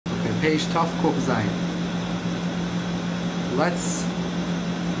page Taf Kuf Zayin. Let's. I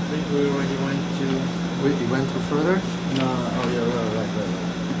think we already went to. Wait, you went through further? No, oh yeah, right.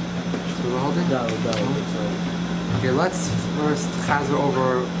 Through the holding? That was Okay, let's first chazer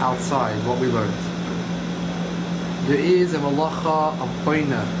over outside what we learned. There is a malacha of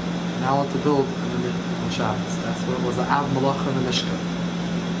boina, now to build on Shabbos. That's what it was, the av malacha in the Mishkan.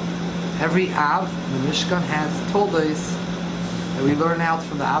 Every av in the Mishkan has toldos that we learn out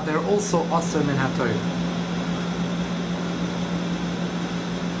from the av. They're also aser min hatoyr.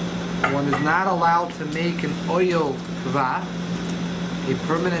 One is not allowed to make an oil kva, a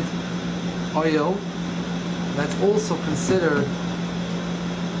permanent oil. That's also considered.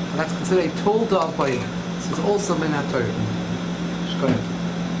 That's considered a tolda of boina. This is also min hatoyr.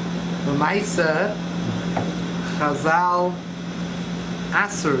 The Maisa Chazal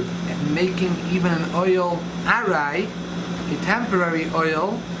Asur making even an oil arai, a temporary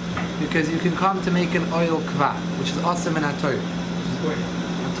oil, because you can come to make an oil kva, which is also min hatoyr.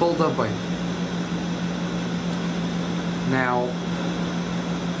 Tolda of boina. Now,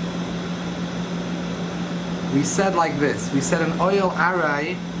 we said like this. We said an oil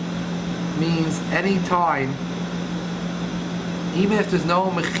arai means any time, even if there's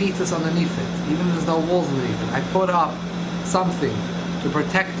no mechitas underneath it, even if there's no walls underneath it, I put up something to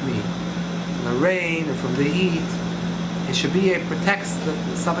protect me from the rain or from the heat. It should be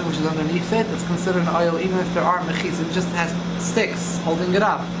something which is underneath it. It's considered an oil, even if there aren't mechitas. It just has sticks holding it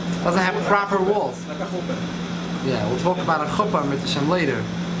up. It doesn't have proper walls. Like a chuppah. Yeah, we'll talk about a chuppah with Hashem later.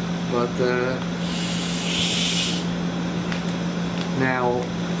 But now,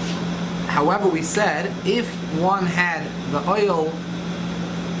 however, we said if one had the oil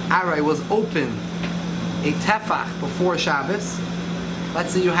aray was open, a tefach before Shabbos.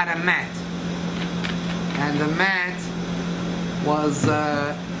 Let's say you had a mat, and the mat was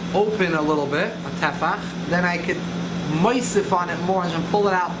open a little bit, a tefach. Then I could moisif on it more and pull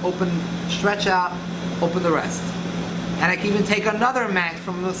it out, open, stretch out, open the rest. And I can even take another mat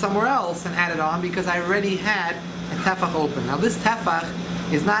from somewhere else and add it on because I already had a tefach open. Now this tefach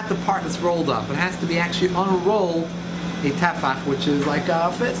is not the part that's rolled up. It has to be actually unrolled, a tefach, which is like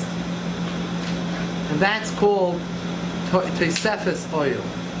a fist. And that's called Tosefes oil.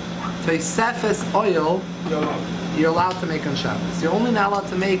 Tosefes oil, you're allowed to make on Shabbos. You're only not allowed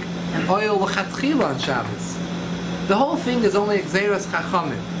to make an oil l'chatchila on Shabbos. The whole thing is only Xeros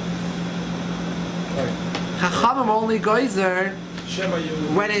Chachamim. Chachamim only goizer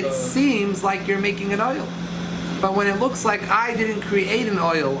when it seems like you're making an oil. But when it looks like I didn't create an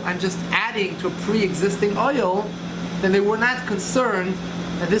oil, I'm just adding to a pre-existing oil, then they were not concerned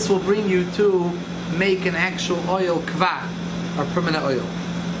that this will bring you to make an actual oil kva, or permanent oil.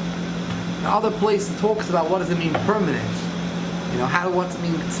 The other place it talks about what does it mean permanent. You know, what's it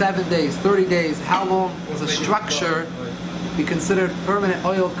mean 7 days, 30 days, how long was a structure be considered permanent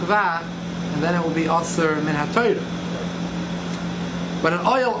oil kva, and then it will be aser min hatoyra. But an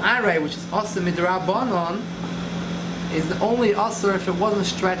oil aray, which is aser midrabanon, is only aser if it wasn't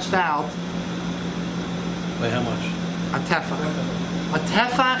stretched out. By how much? A tefach. A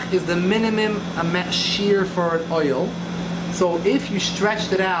tefach is the minimum shear for an oil. So if you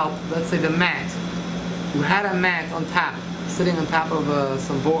stretched it out, let's say the mat, you had a mat on top, sitting on top of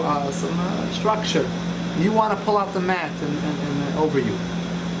some structure. You want to pull out the mat and over you.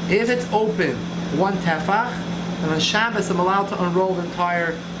 If it's open, one tefach, and on Shabbos I'm allowed to unroll the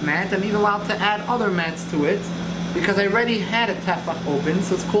entire mat. I'm even allowed to add other mats to it because I already had a tefach open.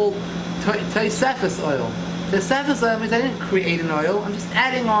 So it's called Tosefes oil. Tosefes oil means I didn't create an oil. I'm just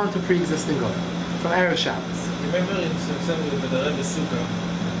adding on to pre-existing oil from Erev Shabbos. Remember in September with the Rebbe Sukkah,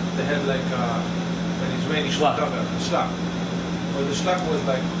 they had like when it's raining shlach. Where the shlach was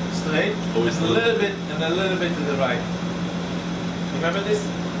like straight, always a little bit and a little bit to the right. Remember this?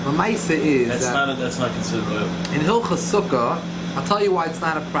 The Maisa is that's not considered oil. In Hilchas Sukkah, I'll tell you why it's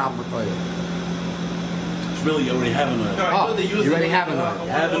not a problem with oil. It's really you already have an oil. No, you already have an oil.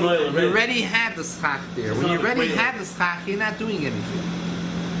 You have an oil already. You already have the schach there. When you already have the schach, you're not doing anything.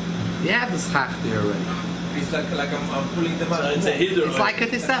 You have the schach there already. It's like I'm pulling them out. It's a hider. It's like a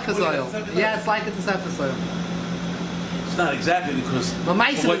Tosefes oil. Yeah, it's like a Tosefes oil. It's not exactly because for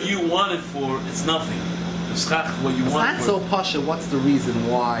what you want it for, it's nothing. The schach, what you want it's for. not so pasha. What's the reason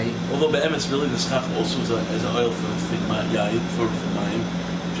why? Although be'emes, really, the schach also is an oil for mayim.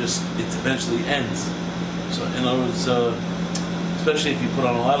 Just it eventually ends. So in other words, especially if you put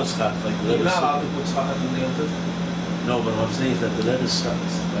on a lot of schach, like you're not allowed to put schach on the nail. No, but what I'm saying is that the letter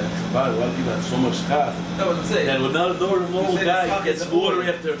sucks. Like Chabad, a lot of people have so much schach. No, what I'm saying. And with not a normal say guy the schach gets is water oil.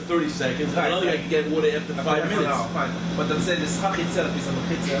 after 30 seconds, Right, another guy right. can get water after 5 minutes. No, fine. But I'm saying the schach itself is a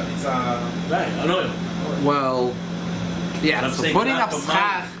mechitza. It's a. Right, I know. Well, But yeah. I'm So saying putting not up for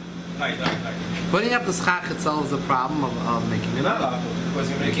schach, Right. putting up the schach itself is a problem of making You're it not allowed to because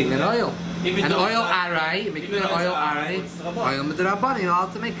you're making an oil. Even An though oil it's not- arai, making even an though it's oil arai, arai, it's rabban. oil midrabban, you're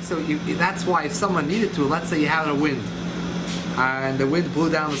allowed to make it. So that's why if someone needed to, let's say you had a wind, and the wind blew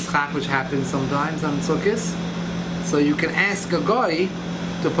down the schach, which happens sometimes on Sukkot, so you can ask a guy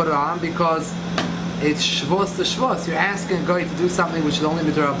to put it on because it's shvos to shvos. You're asking a guy to do something which is only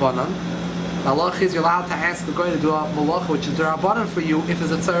midrabbanan. The halach is you're allowed to ask a guy to do a malach which is midrabbanan for you if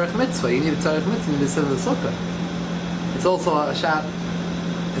it's a tzarech mitzvah. You need a tzarech mitzvah, you need to sit in the sukkah. It's also a shat.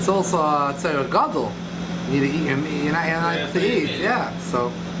 It's also a tzarech gadol. You need to eat. You're not to eat. Yeah.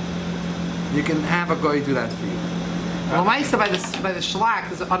 So you can have a guy do that for you. Well, Maisa by the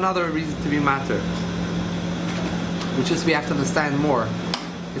shlach is another reason to be matter, which is we have to understand more,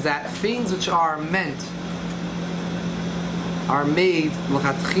 is that things which are meant are made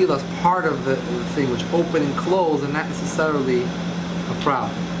l'chatchila as part of the thing, which open and close, and not necessarily a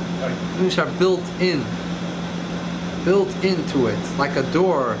problem. Right. Things which are built into it, like a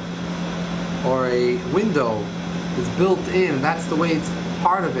door or a window is built in. That's the way it's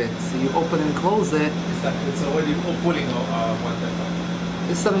part of it. So you open and close it. It's already pulling one type.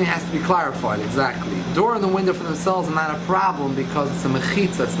 This is something that has to be clarified, exactly. Door and the window for themselves are not a problem because it's a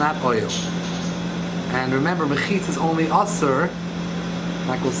mechitza, it's not oil. And remember, mechitza is only usr,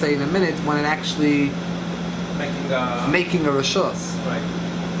 like we'll say in a minute, when it actually making a rishus. Right.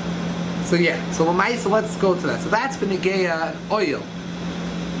 So yeah, so let's go to that. So that's b'negeya oil.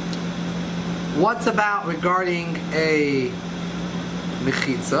 What's about regarding a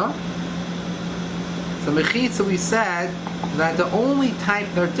mechitza? So mechitza, we said that there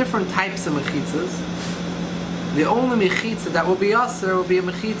are different types of mechitzas. The only mechitza that will be usher will be a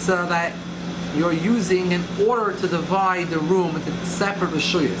mechitza that you're using in order to divide the room into separate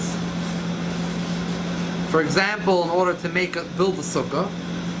rishuyas. For example, in order to build a sukkah,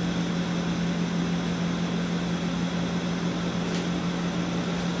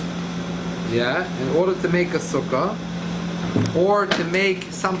 in order to make a sukkah, or to make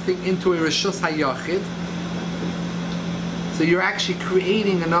something into a rishus hayachid, so you're actually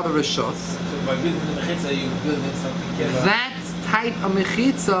creating another rishus. So by building the mechitza, you're building something. That type of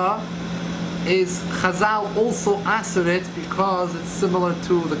mechitza is Chazal also aser it because it's similar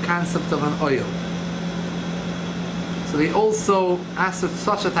to the concept of an oil. So they also aser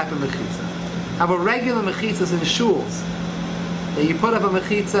such a type of mechitza. Have a regular mechitzas in shuls that you put up a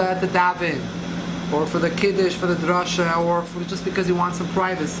mechitza to daven, or for the kiddush, for the drasha, or for just because you want some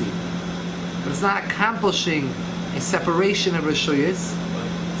privacy. But it's not accomplishing a separation of rishuyas.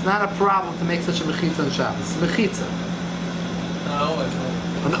 It's not a problem to make such a mechitza on Shabbos. Mechitza.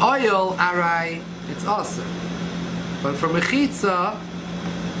 An oil, arai, it's awesome. But for mechitza,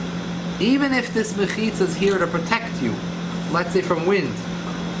 even if this mechitza is here to protect you, let's say from wind,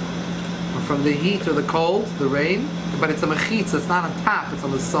 or from the heat or the cold, the rain, but it's a mechitza, it's not on top, it's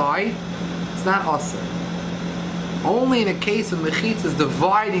on the side, it's not awesome. Only in a case of mechitza is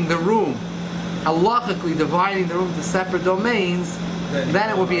dividing the room, halachically dividing the room to separate domains, then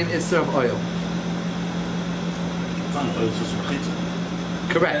it would be an isser of oil.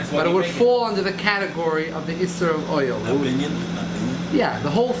 Correct, but it would fall under the category of the isser of oil. Yeah, the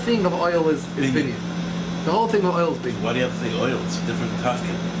whole thing of oil is binyan. The whole thing of oil is binyan. Why do you have to say oil? It's a different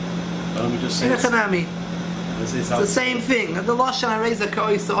tafkin. Why don't we just say It's the same thing. The lashon hareza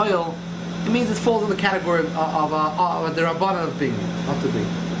ka'ois oil, it means it falls in the category of the rabbanan of binyan, not the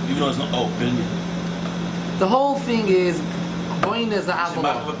binyan. Even though it's not binyan. The whole thing is boin is a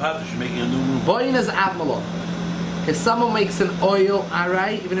avmalach. You're making a new room. Boin is avmalach. If someone makes an oil,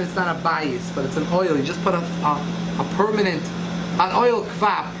 alright, even if it's not a bias, but it's an oil, you just put a permanent, an oil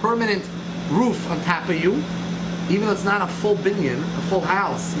kva, permanent roof on top of you, even though it's not a full binyan, a full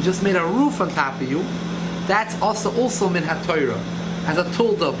house, you just made a roof on top of you, that's also min ha-Torah, as a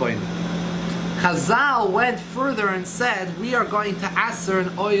tulda boin. Chazal went further and said, we are going to aser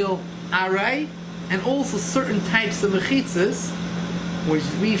an oil aray, and also certain types of mechitzas, which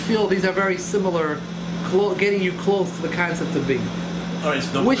we feel these are very similar, getting you close to the concept of being. Alright,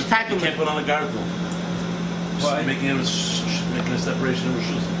 so which type you of can't put on a guard though. Why? Making a separation of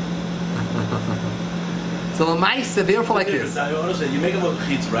shoes. So the ma'isa, therefore, like this. I understand. You make a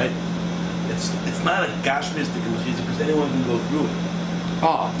mechitz, right? It's not a gashmistic mechitz because anyone can go through it.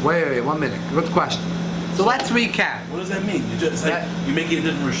 Oh, wait, 1 minute. Good question. So let's recap. What does that mean? You just like you make it a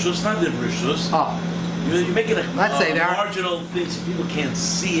different rishus, not different rishus. Oh, You're making a Let's say there are- marginal thing so people can't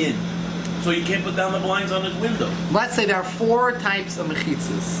see in. So you can't put down the blinds on his window. Let's say there are 4 types of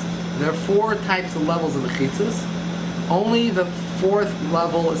mechitzas. There are 4 types of levels of mechitzas. Only the 4th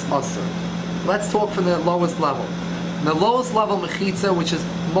level is asur. Let's talk from the lowest level. The lowest level mechitza, which is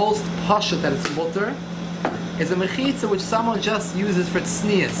most pashut that it's mutter, is a mechitza which someone just uses for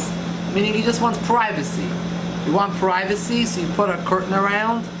tznius, meaning he just wants privacy. You want privacy, so you put a curtain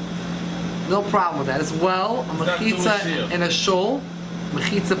around. No problem with that. As well, a mechitza in a shul,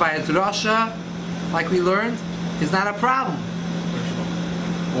 mechitza by a drasha, like we learned, is not a problem.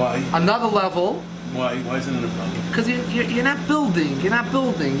 Why? Another level, Why? Why isn't it a problem? because you're not building. You're not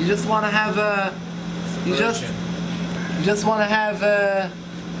building. You just want to have a. You just want to have a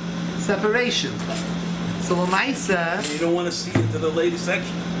separation. So l'maisa, You don't want to see into the ladies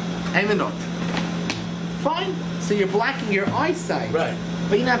section. eminot. Fine. So you're blocking your eyesight. Right.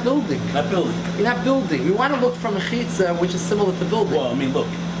 But you're not building. Not building. You're not building. We want to look from a chitza which is similar to building. Well, I mean, look.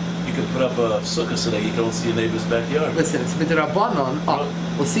 You can put up a sukkah so that you don't see your neighbor's backyard. Listen, it's midrabanon.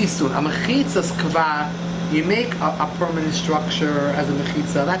 We'll see soon. A mechitzas kva, you make a permanent structure as a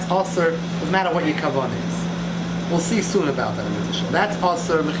mechitza. That's also doesn't matter what your kavan is. We'll see soon about that in the show. That's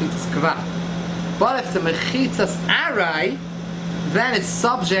also mechitzas kva. But if the mechitzas aray, then it's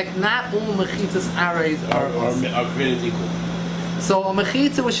subject. Not all mechitzas arays Are created equal. So a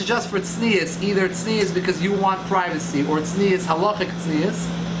mechitza which is just for tznius, either tznius because you want privacy, or tznius halachic tznius.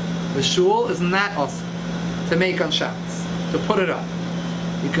 The shul is not us to make on Shabbos, to put it up.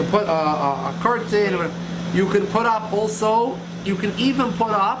 You can put a curtain, you can put up also, you can even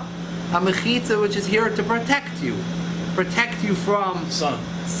put up a mechitza which is here to protect you from sun,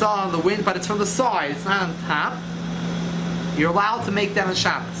 the wind, but it's from the side, it's not on top. You're allowed to make that on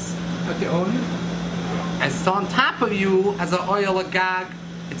Shabbos. At the own? And it's on top of you as an oil a gag,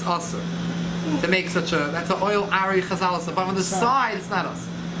 it's usher. To make such a, that's an oil ari chazal, but on the side it's not us.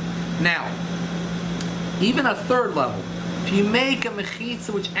 Now, even a 3rd level, if you make a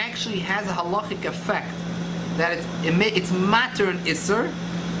mechitza which actually has a halachic effect, that it's matter and isser,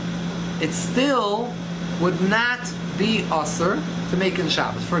 it still would not be usser to make in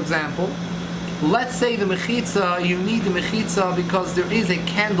Shabbos. For example, let's say the mechitza, you need the mechitza because there is a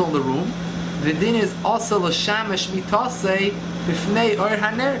candle in the room. The din is also l'shamesh mitase b'fnei or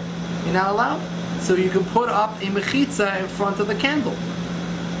haner. You're not allowed. So you can put up a mechitza in front of the candle.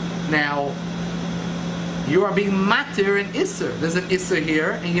 Now, you are being matir in Isser. There's an Isser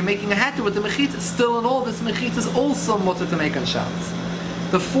here, and you're making a hatter with the mechitza. Still in all, this mechitza is also mutter to make on Shabbos.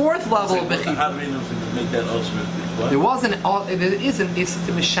 The 4th level of mechitza. How do we know if we can make that also? There is an Isser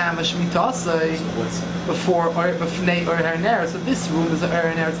to Mishamash Mitase before B'fnei or Herner. So this room is an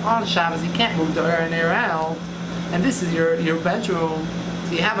Herner. It's on Shabbos. You can't move the Herner out. And this is your bedroom.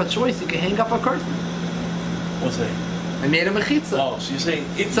 So you have a choice. You can hang up a curtain. What's that? I made a mechitza. Oh, so you're saying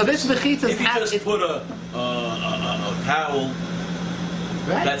if so this mechitza if you just put a towel,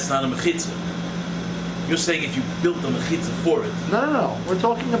 right? That's not a mechitza. You're saying if you built a mechitza for it. No. We're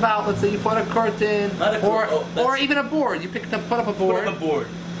talking about, let's say you put a curtain, or even a board. You put up a board. Put up a board.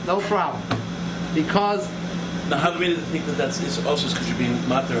 No problem. Because now, how do we think that that's also because you're being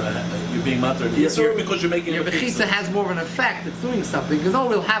matter? You're being matter. Yes, or because you're making your mechitza has more of an effect. It's doing something. Because no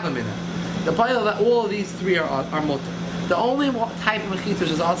one will have them in it. The point that all of these 3 are mutter. The only type of mechitza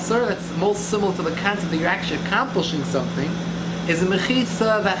which is asur, that's most similar to the concept that you're actually accomplishing something, is a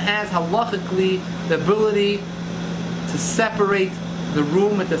mechitza that has halachically the ability to separate the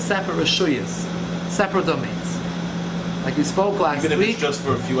room into separate reshuyas, separate domains. Like we spoke last week. Even if it's just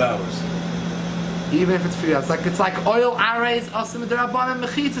for a few hours. Even if it's for you, it's like oil arays asim derabanan,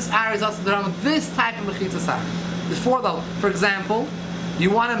 mechitzas arays asim derabanan. This type of mechitzas aray. There's 4 levels. For example, you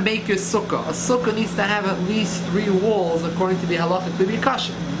want to make your sukkah. A sukkah needs to have at least 3 walls according to the halachic to be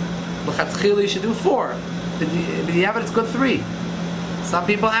kosher. L'chatchila you should do 4. But you have it, it's good 3. Some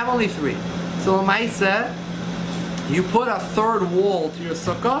people have only 3. So l'maisa, you put a 3rd wall to your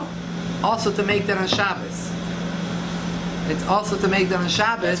sukkah, also to make that on Shabbos. It's also to make that on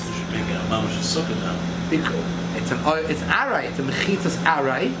Shabbos. That's what you're making a mamash sukkah now. Because it's aray. It's a mechitzas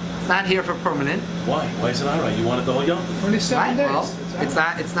aray. It's not here for permanent. Why? Why is it aray? You want it the whole yom? Only 7 days. Well, it's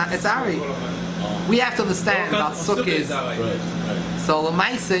aray. Oh. We have to understand about sukkahs. Right. So the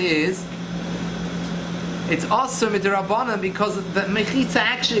ma'isa is, it's also midrabanan because the mechitza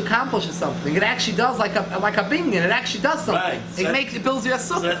actually accomplishes something. It actually does like a binyan. It actually does something. Right. It builds you a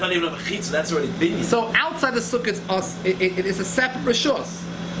sukkah. So that's not even a mechitza. That's already binyan. So outside the sukkah, it is a separate rishus.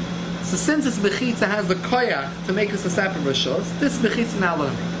 So since this mechitza has the koyach to make us a separate rishus, this mechitza now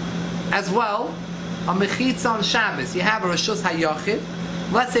learning. As well, a mechitza on Shabbos, you have a rishus hayachid.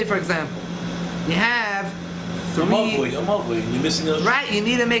 Let's say, for example, You have A three. mavui. You're missing a Right, you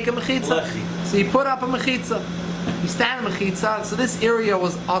need to make a mechitza. lechi. So you put up a mechitza. You stand a mechitza. So this area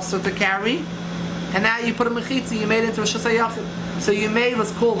was also to carry, and now you put a mechitza. You made it into a Rishos HaYachid. So you made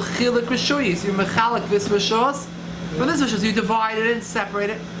what's called chilik rishuyis. You mechalik this rishos. For this rishos, you divided it and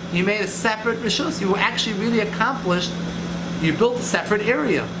separated it. You made a separate rishos. You actually really accomplished. You built a separate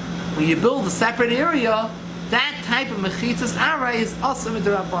area. When you build a separate area, that type of mechitzas aray is also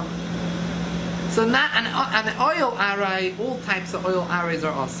midrabanan. So not an oil aray, all types of oil arays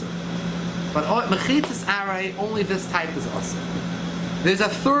are also. But mechitzas aray, only this type is also. There's a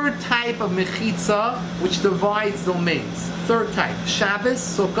third type of mechitza which divides domains. Third type, Shabbos,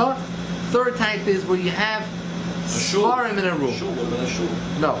 Sukkah. Third type is where you have svarim in a room. What about a shul?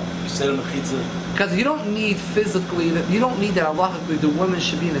 No. You said a mechitza. Because you don't need physically, you don't need that halachically the women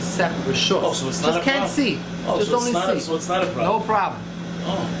should be in a separate rishos. Oh, so it's not just a can't problem. see. Oh, just so only it's not, see. so it's not a problem. No problem.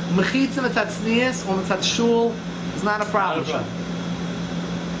 Oh, Mechitza mitzat tznius or mitzat shul is not a problem. not a problem.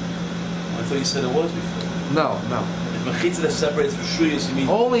 I thought you said it was before. No. If mechitza that separates for shuyas, you mean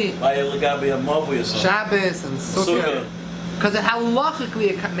Only by a legabe a mavui or something? Shabbos and Sukkah. Because halachically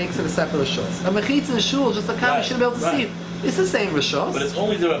it makes it a separate rishos. A mechitza and shul just a common Right, shouldn't be able to right. see it. It's the same rishos. But it's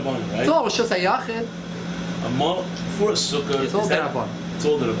only the rabbanon, right? It's all rishos hayachid. A mav for a sukkah. It's all is that- Darabban. It's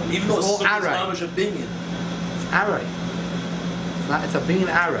all the rabbanon. Even though a It's all sukkah is aray. mamash a binyan. It's aray. It's a bean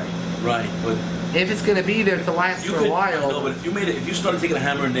aray. Right, but If it's going to be there to last you for could. a while. No, but if you started taking a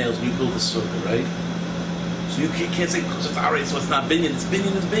hammer and nails and you built a sukkah, right? So you can't say because it's aray, so it's not binyan. It's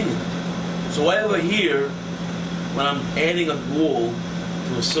binyan. It's binyan. So why over here, when I'm adding a wall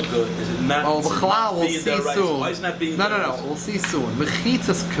to a sukkah, is it not? Oh, it's b'chalal, not we'll being see there right? soon. So why is it not being No, there? we'll see soon.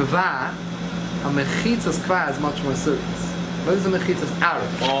 Mechitzas kva, a mechitzas kva is much more serious. What is a mechitzas arif?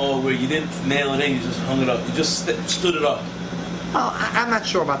 Oh, where you didn't nail it in, you just hung it up. You just stood it up. Well, I'm not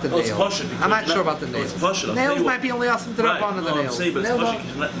sure about the Oh, it's nails. pasha because I'm not you're sure not- about the oh, nails. it's pasha, I'll tell Nails you might what. be only awesome to rub on the no, I'm nails. saying, but it's Nails pasha are-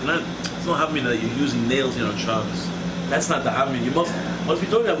 because it's not having that you're using nails here on Shabbos. That's not the having. You must be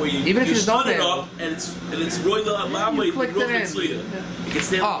talking about where you Even if you you don't stood it nail up and it's royal lama. You clicked it in. You can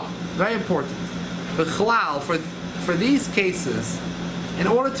stand. Oh, very important. The chalal for these cases, in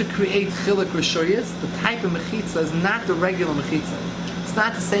order to create chilik rishuyas, the type of mechitza is not the regular mechitza. It's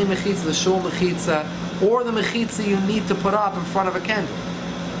not the same mechitza, the shul mechitza, or the mechitza you need to put up in front of a candle.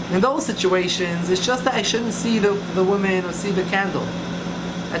 In those situations, it's just that I shouldn't see the women or see the candle.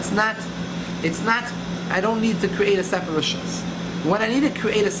 It's not. I don't need to create a separate rishus. When I need to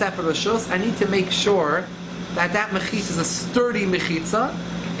create a separate rishus, I need to make sure that mechitza is a sturdy mechitza.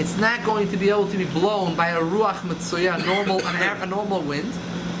 It's not going to be able to be blown by a ruach mitzuya, a normal wind.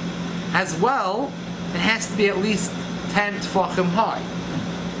 As well, it has to be at least 10 tfachim high.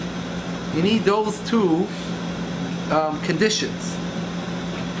 You need those two conditions.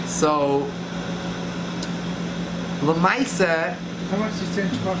 So, l'maisa, How much is 10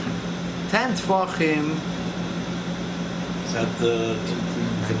 tefachim? 10 tfachim.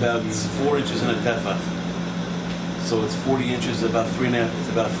 It's about 4 inches in a tefach. So it's 40 inches, about 3.5. It's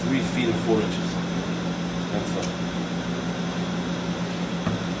about 3 feet and 4 inches. That's all.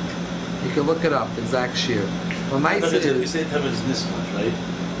 You can look it up, exact shear. We L'maisa is say tefach is this much, right?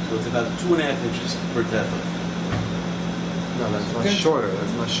 So it's about 2.5 inches per tefach. no, that's much shorter.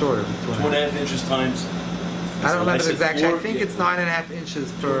 That's much shorter. than 2.5 inches times. I don't remember the said exact. I 4, think yeah. it's 9.5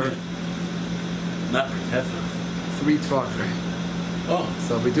 inches per Not per tefach. 3 tfachim. Oh,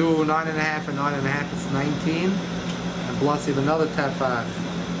 So if we do 9.5 and 9.5, it's 19. And plus you have another tefach,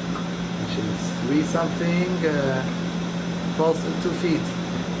 which is 3 something, close to 2 feet.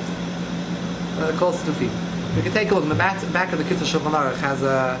 Close to 2 feet. We can take a look. In the back of the Kitzur Shulchan Aruch has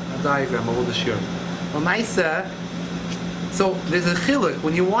a diagram of all the shear. Well, Maisa, so there's a chiluk.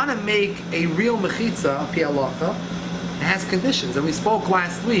 When you want to make a real mechitza, pi halacha, it has conditions. And we spoke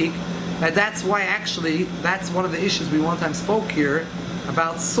last week that that's why actually, that's one of the issues we one time spoke here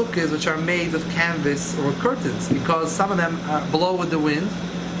about sukkahs which are made of canvas or curtains, because some of them blow with the wind,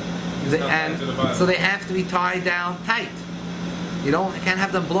 and so they have to be tied down tight. You can't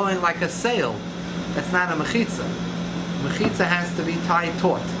have them blowing like a sail. That's not a mechitza. Mechitza has to be tied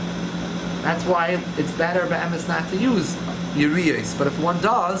taut. That's why it's better be'emes not to use uriyas. But if one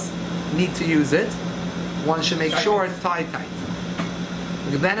does need to use it, one should make sure it's tied tight.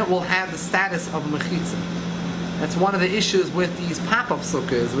 Because then it will have the status of a mechitza. That's one of the issues with these pop-up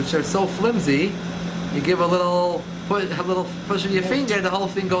sukkahs, which are so flimsy. You give a little push of your finger, the whole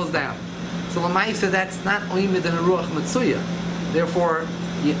thing goes down. So l'maisa, that's not oimid in a ruach mitzuya. Therefore,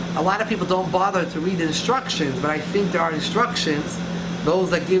 a lot of people don't bother to read instructions, but I think there are instructions, those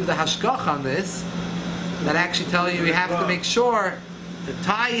that give the hashgach on this, that actually tell you have to make sure to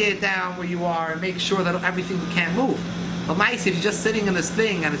tie it down where you are and make sure that everything can't move. But nice, if you're just sitting in this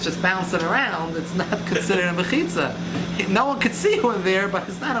thing and it's just bouncing around, it's not considered a mechitza. No one could see you in there, but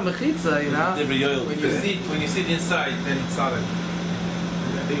it's not a mechitza, you know. When you sit inside, then it's solid.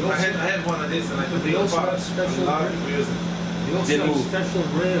 I had one of this, and I took They the also apart. have special. A lot of people use it. They also Didn't have move. special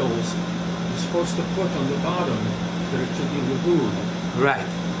rails you're supposed to put on the bottom that it should be removed. Right.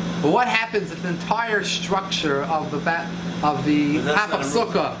 But what happens if the entire structure of the But that's pop-up not a roof.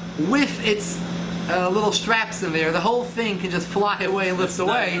 sukkah with its little straps in there, the whole thing can just fly away and lift That's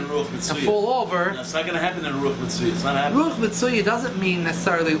not away in a Ruach and Mitzvah. fall over. It's not going to happen in a Ruach Mitzvah. It's not happening. Ruach Mitsuya doesn't mean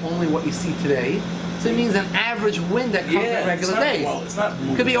necessarily only what you see today. So it means an average wind that comes on Yeah, regular it's not, days. well, it's not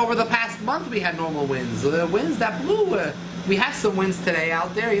moving. Could be over the past month we had normal winds. The winds that blew, we have some winds today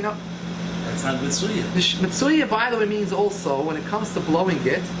out there, you know. That's not Mitzvah. The Mitsuya, by the way, means also, when it comes to blowing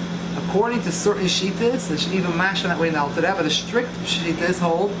it, according to certain shittas, and even mashing that way in the Alter Rebbe, the strict shittas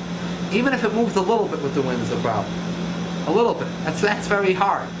hold, even if it moves a little bit with the wind is a problem. A little bit. That's very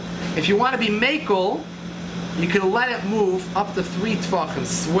hard. If you want to be makel, you can let it move up to 3 tvachim,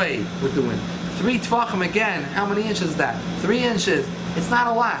 sway with the wind. 3 tvachim again, how many inches is that? 3 inches. It's not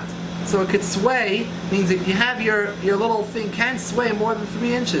a lot. So it could sway, means if you have your little thing can sway more than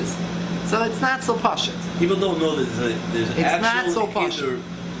 3 inches. So it's not so pashut. People don't know that there's It's not actual so posh. hitter.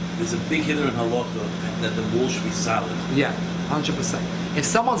 There's a big hitter in halacha that the wall should be solid. Yeah, 100%. If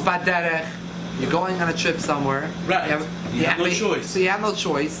someone's baderech, you're going on a trip somewhere. Right. You have no choice. So you have no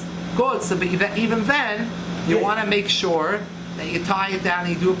choice. Good. So, but even then, you want to make sure that you tie it down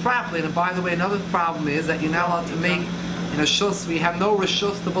and you do it properly. And by the way, another problem is that you're not allowed to make in a shus. We have no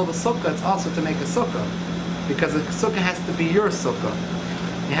reshus to build a sukkah. It's also to make a sukkah, because a sukkah has to be your sukkah.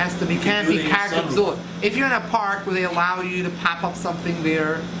 It has to be, can't do be it in your carriage. sunroof. If you're in a park where they allow you to pop up something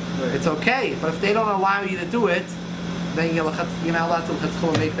there, it's okay. But if they don't allow you to do it, then you're not allowed to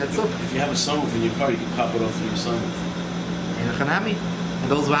make that sukkah. If you have a sunroof in your car, you can pop it off through your sunroof. And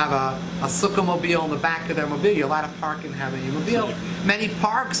those who have a sukkah mobile in the back of their mobile, you're allowed to park and have a mobile. Exactly. Many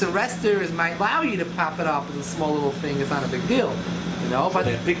parks and rest areas might allow you to pop it up as a small little thing. It's not a big deal, you know. But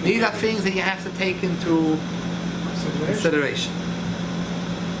they're picnic these are areas. things that you have to take into consideration.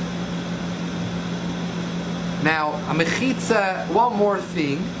 Now, a mechitza, one more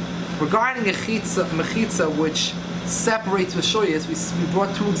thing. Regarding a mechitza which separates Rishuyas, we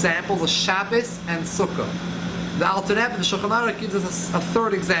brought 2 examples, of Shabbos and Sukkah. The Alter Rebbe, the Shulchan Aruch, gives us a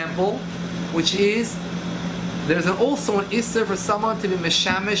third example, which is there's also an Isser for someone to be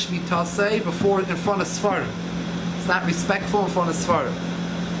Meshamish Mitasei in front of Sfarim. It's not respectful in front of Sfarim.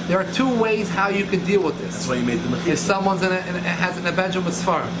 There are 2 ways how you could deal with this. That's why you made the If mechitza. someone's has in a bedroom with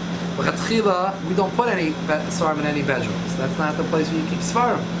Sfarim. We don't put any Sfarim in any bedrooms. That's not the place where you keep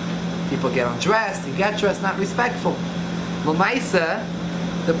Sfarim. People get undressed, you get dressed, not respectful. L'maisa,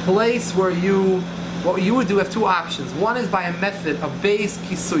 the place where what you would do, have 2 options. One is by a method of beis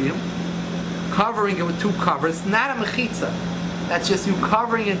kisuyim, covering it with 2 covers. It's not a mechitza. That's just you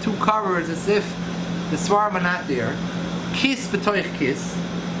covering it in 2 covers as if the svarim are not there. Kiss b'toich kiss.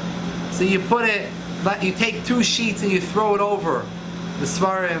 So you put it, you take 2 sheets and you throw it over the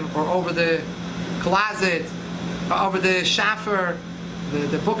svarim, or over the closet, or over the shafer,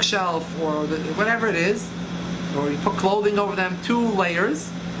 the bookshelf, or whatever it is, or you put clothing over them, 2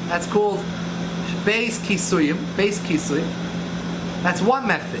 layers. That's called beis kisuyim. That's one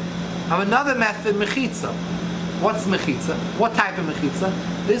method. Now another method, mechitza. What's mechitza? What type of mechitza?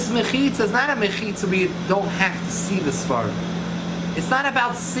 This mechitza is not a mechitza where you don't have to see the svarim. It's not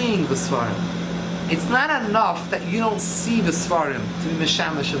about seeing the svarim. It's not enough that you don't see the svarim to be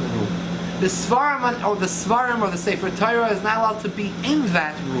meshamish in the room. The svarim or the Sefer Torah is not allowed to be in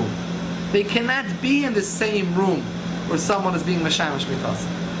that room. They cannot be in the same room where someone is being meshamish mitasa.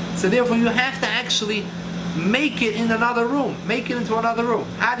 So therefore you have to actually make it in another room. Make it into another room.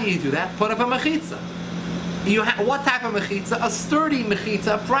 How do you do that? Put up a mechitza. What type of mechitza? A sturdy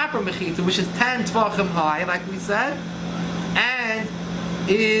mechitza, a proper mechitza, which is 10 tvachim high, like we said, and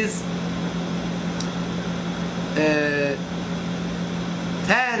is 10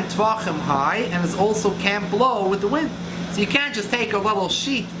 tvachim high, and it also can't blow with the wind. So you can't just take a little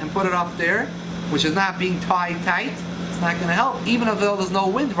sheet and put it up there, which is not being tied tight. It's not going to help, even though there's no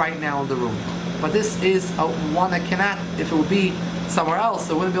wind right now in the room. But this is one that cannot, if it would be somewhere else,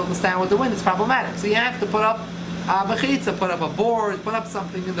 it wouldn't be able to stand with the wind. It's problematic. So you have to put up a mechitza, put up a board, put up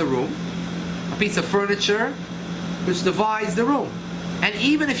something in the room, a piece of furniture, which divides the room. And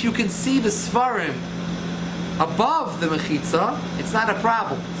even if you can see the svarim above the mechitza, it's not a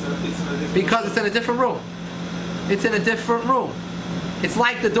problem, because it's in a different room. It's in a different room. It's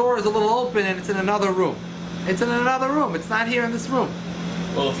like the door is a little open and it's in another room. It's in another room. It's not here in this room.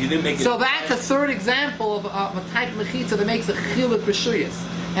 Well, if you didn't make it. So that's a third example of a type of mechitza that makes a chiluk rishuyas.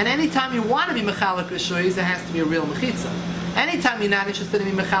 And anytime you want to be mechalik rishuyas, it has to be a real mechitza. Anytime you're not interested in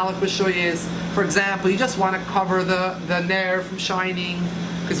being mechalik rishuyas, for example, you just want to cover the nair from shining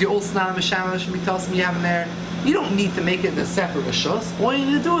because you're all snam mishamash mitosim you have in there. You don't need to make it a separate rishus. All you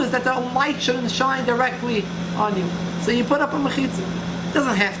need to do is that the light shouldn't shine directly on you. So you put up a mechitza. It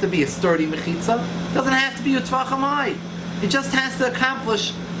doesn't have to be a sturdy mechitza. It doesn't have to be a tvacham high. It just has to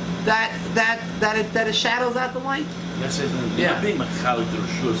accomplish that it shadows out the light. Yes, you're not being machalik the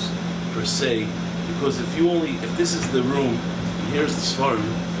rishus per se, because if this is the room, and here's the svarim,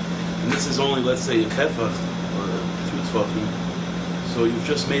 and this is only, let's say, a tefach or 2 tefachim, so you've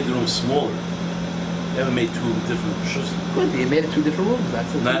just made the room smaller. You haven't made 2 different rishus. Good, you made it 2 different rooms.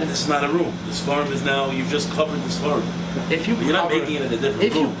 This is not a room. The svarim is now, you've just covered the svarim. You're not making it in a different room.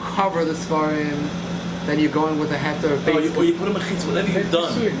 If you cover the svarim, then you're going with a heter. Or you put a mechitza, whatever you've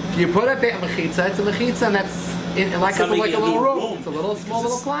done. If you put a mechitza, it's a mechitza, and that's like a little room. It's a small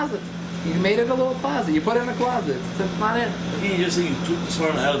little closet. You made it a little closet. You put it in a closet. It's not it. You just say you took the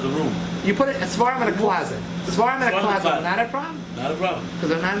svarim out of the room. You put a svarim in a closet. Svarim in a closet. Not a problem. Not a problem. Because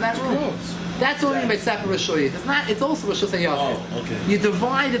they're not in that room. That's what we mean by separate rishuyas. It's not. It's also rishus hayachid. Oh, okay. You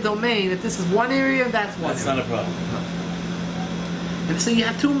divide the domain. If this is one area, that's one. That's area. not a problem. And so you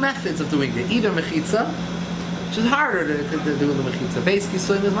have 2 methods of doing it. Either mechitza, which is harder to do the mechitza. Basically,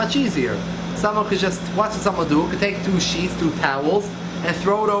 swimming is much easier. Someone could just, what should someone do? Could take 2 sheets, 2 towels, and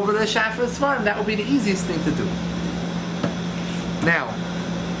throw it over the shafar svarim. That would be the easiest thing to do. Now,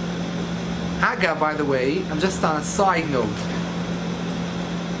 Aga, by the way, I'm just on a side note.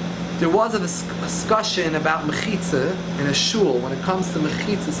 There was a discussion about mechitza in a shul. When it comes to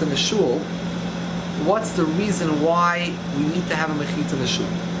mechitzas in a shul, what's the reason why we need to have a mechitza in a shul?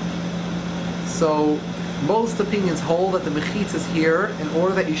 So, most opinions hold that the mechitzas here, in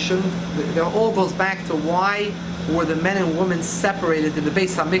order that you shouldn't, it all goes back to why were the men and women separated in the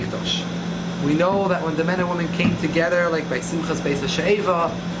Beis HaMikdash. We know that when the men and women came together, like by Simchas Beis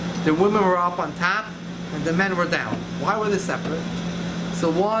HaShe'eva, the women were up on top and the men were down. Why were they separate? So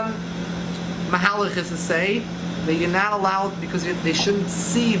one mahalach is to say that you're not allowed because they shouldn't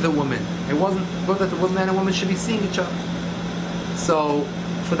see the women. It wasn't good that the men and women should be seeing each other. So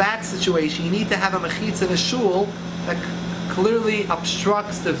for that situation, you need to have a mechitza in a shul that clearly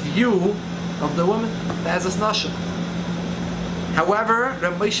obstructs the view of the women as a snasha. However,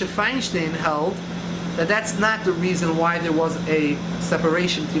 Rav Moshe Feinstein held that that's not the reason why there was a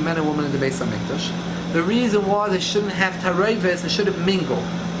separation between men and women in the Beis HaMikdash. The reason was they shouldn't have tareves, they shouldn't mingle.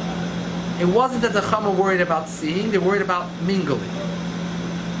 It wasn't that the Chama were worried about seeing, they were worried about mingling.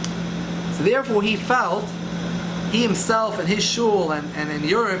 So therefore he felt, he himself and his shul, and in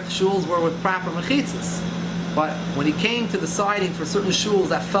Europe, shuls were with proper mechitzas. But when he came to deciding for certain shuls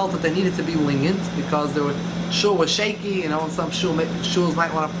that felt that they needed to be lenient because the shul was shaky, and some shuls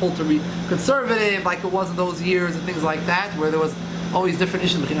might want to pull to be conservative, like it was in those years and things like that, where there was always different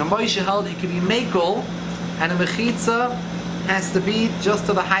issues. Moshe held it could be mekel, and a mechitza has to be just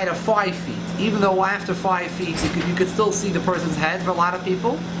to the height of 5 feet. Even though after 5 feet you could still see the person's head for a lot of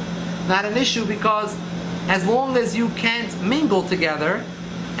people. Not an issue because as long as you can't mingle together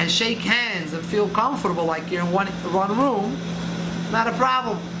and shake hands and feel comfortable like you're in one room, not a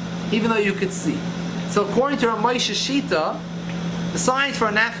problem, even though you could see. So according to Moshe Shita, the signs for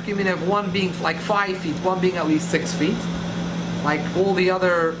an African of one being like 5 feet, one being at least 6 feet, like all the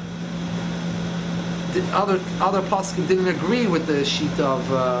other poskim didn't agree with the sheet of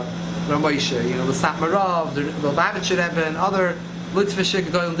Rav Moshe. You know, the Satmarav, the Lubavitcher Rebbe, and other Litzvisher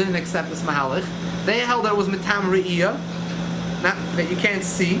Gedolim didn't accept this mahalach. They held that it was mitam re'iyah, not that you can't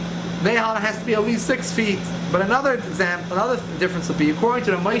see. They held it has to be at least 6 feet. But another difference would be, according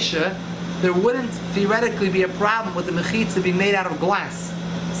to Rav Moshe, there wouldn't theoretically be a problem with the mechitza being made out of glass,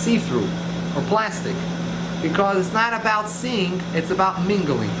 see-through, or plastic. Because it's not about seeing, it's about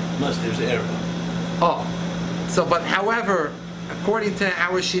mingling. Unless there's air. Oh. So, but however, according to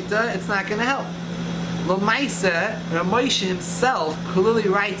our Shita, it's not going to help. L'maisa, Rav Moshe himself clearly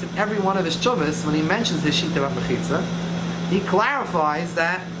writes in every one of his chuvas, when he mentions his Shita about mechitza, he clarifies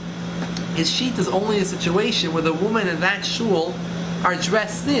that his Shita is only a situation where the women in that shul are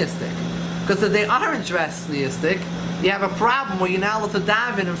dressed sneistic. Because if they aren't dressed sneistic, you have a problem where you're not allowed to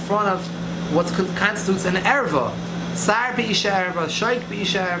daven in front of what constitutes an erva. Sar b'isha erva, shoik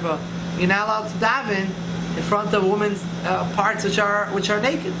b'isha erva. You're not allowed to daven in front of women's parts which are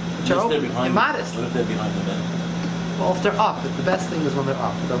naked, which are open, immodest. What if they're behind the men? Well, if they're up, the best thing is when they're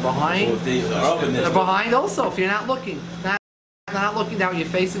up. If they're behind. Well, if they are up and they're behind also. If you're not looking, not they're not looking down, you're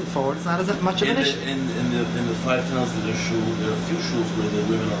facing forward, it's not as much of an issue. In the 5 tunnels of the shul, there are a few shuls where the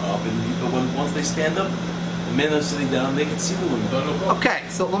women are up, but once they stand up, the men are sitting down, they can see the women. Okay,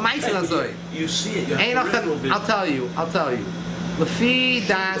 so L'maisa Azoi. You see it. You have peripheral vision. I'll tell you. Lefi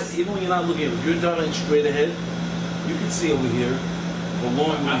das. Even when you're not looking, if you're darting straight ahead, you can see over here. For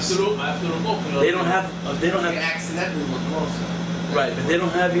long ways. They don't have. accidentally look closer. Right, but they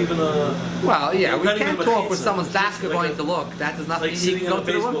don't have even a. Well, yeah, we not can't even a talk where mechitza. someone's It's just dafka like going a- to look. That does not like mean you sitting can on go a to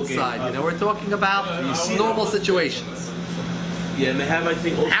the baseball women's game. side. You know, we're talking about You see normal that. situations. Yeah, and they have, I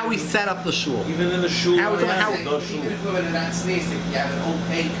think, also, How we set up the shul. even in the shul. How we- they how- have the shul. Even if women are not sneezing, you have an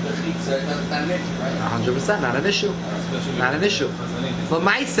opaque mechitza, it doesn't matter, right? 100%, not an issue. Especially Not an issue. But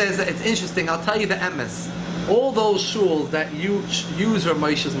Mai says that it's interesting. I'll tell you the emes. All those shuls that you use for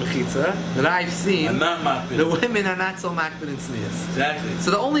Moshe's mechitza that I've seen, I'm not mopping. the women are not so makbid in sneers. Exactly.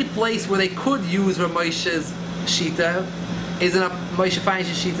 So the only place where they could use Rav Moshe's shita is in a Moshe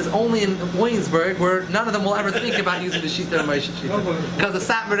Feinstein shita is only in Williamsburg, where none of them will ever think about using the shita of Moshe's shita, because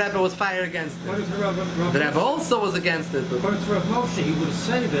the Satmar Rebbe was fired against it. According to Rav The Rebbe also was against it. But according to Rav Moshe, he would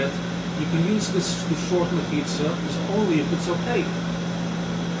say that you can use the short mechitza only if it's opaque.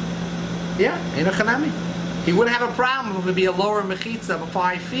 yeah, in a chanami, he wouldn't have a problem if it would be a lower mechitza of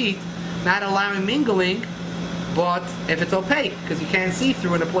 5 feet, not allowing mingling. But if it's opaque, because you can't see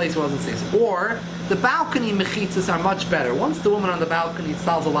through in a place where it wasn't safe. Or the balcony mechitzas are much better. Once the woman on the balcony, it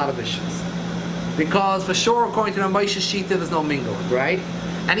solves a lot of issues. Because for sure, according to the Moshe Shita, there's no mingling, right?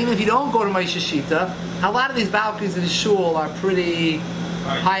 And even if you don't go to Moshe Shita, a lot of these balconies in the shul are pretty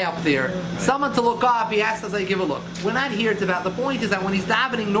high up there. Someone to look up, he asks us, I give a look. We're not here to about. The point is that when he's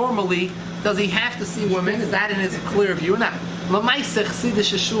davening normally, does he have to see women? Is that in his clear view or not? L'maisech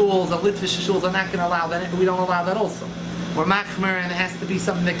Siddish shuls and Litvish shuls are not going to allow that. We don't allow that also. We're machmer, and it has to be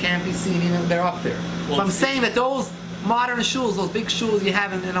something that can't be seen even if they're up there. Well, so I'm saying that those modern shuls, those big shuls you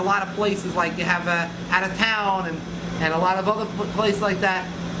have in a lot of places, like you have out of town and a lot of other places like that,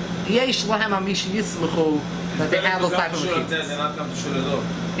 yesh lahem amish yismachu, that they have those type of mechitzas. They're not coming to shul at all.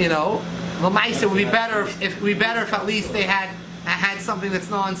 You know, l'maisa would be better if at least they had something that's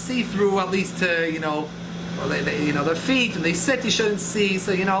non-see-through, at least to their feet, when they sit, you shouldn't see.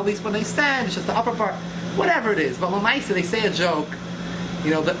 So at least when they stand, it's just the upper part, whatever it is. But l'maisa, they say a joke.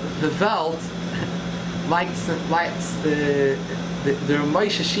 The Welt likes the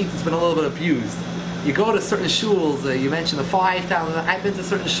Moshe sheet has been a little bit abused. You go to certain shuls. You mentioned the 5,000. I've been to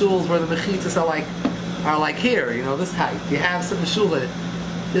certain shuls where the mechitzas are like here. This height. You have certain shuls that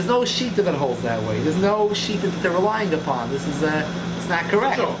there's no sheet that holds that way. There's no sheet that they're relying upon. This is it's not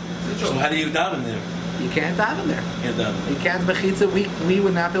correct. So how do you daven there? You can't dive in there. Can't daven. You can't mechitza. We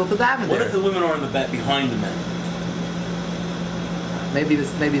would not be able to dive in What there. if the women are in the back behind the men? Maybe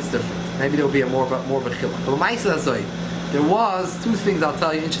it's different. Maybe there will be more of a chiluk. But Ma'aseh Azoi, there was 2 things I'll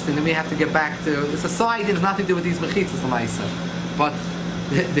tell you interesting. Then we have to get back to. It's a side. It has nothing to do with these mechitzas, Ma'aseh. But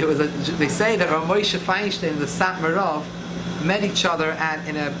they say that Rav Moshe Feinstein and the Satmar Rav met each other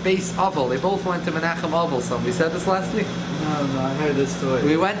in a base oval. They both went to Menachem Oval. We said this last week. No, I heard this story.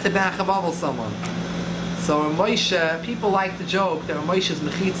 We went to Menachem Oval. So Rav Moshe, people like to joke that Rav Moshe's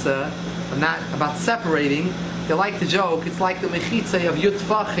mechitza, not about separating. They like to joke. It's like the mechitza of Yud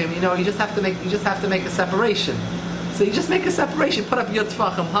Tvachim. You just have to make a separation. So you just make a separation. Put up Yud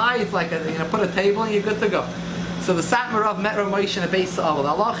Tvachim high. It's like put a table and you're good to go. So the Satmar Rav met Rav Moshe in a base oval. The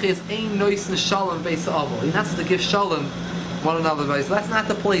halach is ein nois neshalom base oval. You're not supposed to give shalom one another. So that's not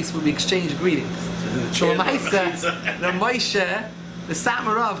the place where we exchange greetings. So Rav Moshe, the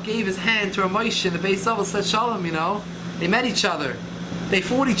Satmar Rav gave his hand to Rav Moshe in the base oval, said shalom. They met each other. They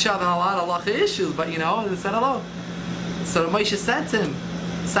fought each other on a lot of halacha issues, but they said hello. So Rav Moshe said to him,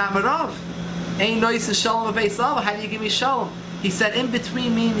 Satmar Rav, ein nois neshalom base oval. How do you give me shalom? He said, in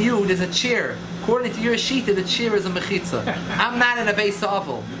between me and you, there's a chair. According to your shita, the chair is a mechitza. I'm not in a base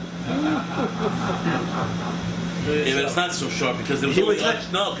oval. Yeah, but it's not so sharp because there was only because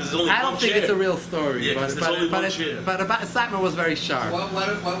there's only I don't one think chair. it's a real story. Yeah, 'cause there's only one chair. But Satmar was very sharp.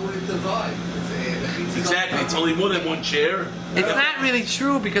 Why would it divide? Exactly, it's only more than one chair. It's not really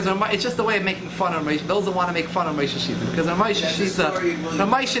true because it's just a way of making fun of Moshe. Those that want to make fun of Moshe Shita, because Moshe Shita,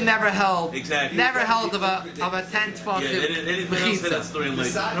 Moshe never held of a 10 foot Yeah, they didn't say that mechitza. story in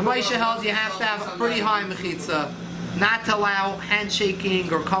later. Moshe held you have to have a pretty high mechitza, not to allow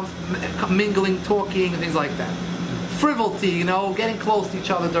handshaking or mingling, talking, and things like that. Frivolity, getting close to each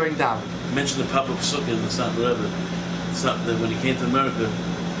other during davening. You mentioned the pop-up sukkah in the Satmar Rebbe. That when he came to America,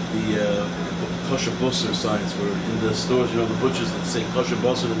 the kosher busser signs were in the stores. The butchers that say kosher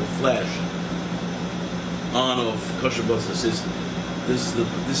busser with a flash on off kosher busser. It says this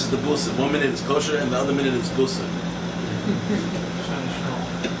is the busser. 1 minute it's kosher and the other minute it's busser.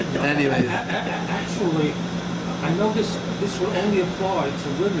 Anyways, Actually, I know this will only apply to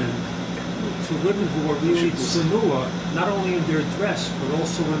women who are really tsunua, not only in their dress, but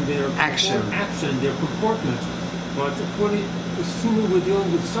also in their Action. their comportment. But assuming we're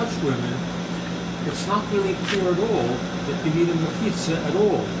dealing with such women, it's not really clear at all that you need a mechitza at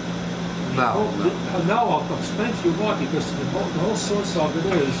all. no. Now I'll explain to you why, because the whole source of it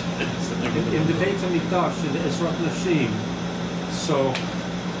is in the Beit HaMikdash, in the Ezrat Nashim. So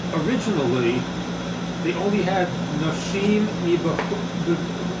originally, they only had Nashim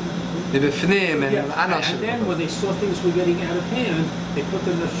B'bifnim and and Anashim. then when they saw things were getting out of hand, they put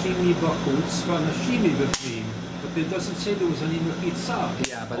the Nashim Bachutz, Nashim B'fnim. But it doesn't say there was any mechitza.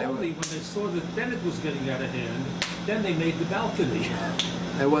 Yeah, but only when they saw that then it was getting out of hand, then they made the balcony.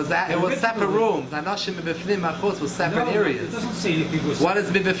 It was separate rooms. Anashim b'bifnim achutz was separate No, areas. it doesn't say anything was. What does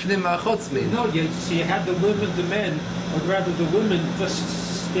b'bifnim achutz mean? No, you had the women, the men, or rather the women just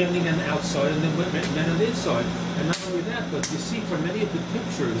standing on the outside and the men on the inside. And not only that, but you see from many of the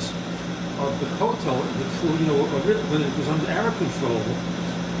pictures of the Kotel, when it was under Arab control,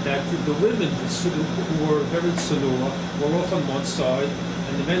 that the women who were very tsunua were off on one side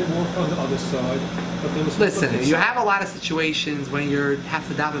and the men were off on the other side. But there was Listen, you have a lot of situations when you have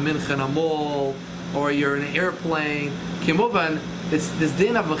to daven mincha in a mall or you're in an airplane. Kimuvan, this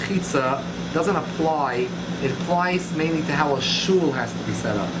din of mechitza doesn't apply. It applies mainly to how a shul has to be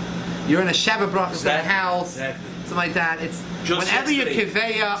set up. You're in a Shabbat brachas in a house, something like that. It's Just whenever you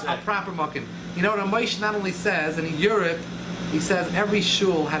yesterday. kiveya a proper muckin. You know what Moshe not only says, and in Europe, he says every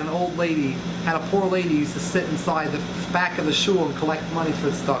shul had an old lady, had a poor lady who used to sit inside the back of the shul and collect money for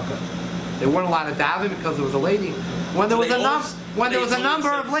tzedakah. They weren't allowed to daven because there was a lady. When there was a number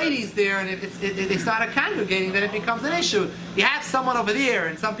of ladies there, and they started congregating, then it becomes an issue. You have someone over there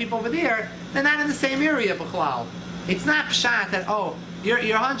and some people over there. They're not in the same area, b'chlal. It's not pshat that you're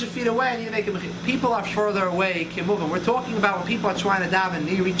 100 feet away and you make a people are further away. Kimuvan. We're talking about when people are trying to daven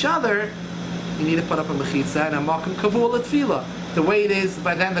near each other. You need to put up a mechitza and a makom kavul tefillah. The way it is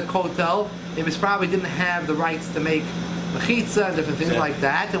by then the kotel, it was probably didn't have the rights to make mechitza and different things like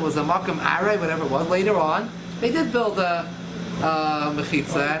that. There was a makom aray, whatever it was. Later on, they did build a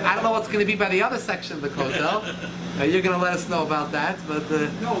mechitza. I don't know what's going to be by the other section of the kotel. You're going to let us know about that, but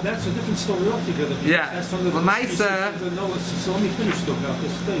no, that's a different story altogether. Yeah. That's on the Well, nice. So let me finish though about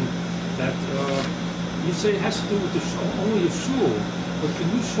this thing that you say it has to do with only a shul. But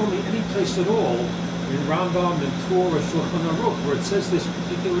can you show me any place at all in Rambam and Torah, Shulchan Aruch, where it says this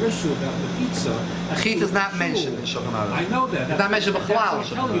particular issue about mechitza? mechitza is not mentioned in Shulchan Aruch. I know that. It's not mentioned That's b'chlal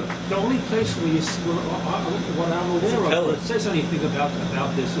what in I'm telling you. The only place where what I'm aware of, where it says anything about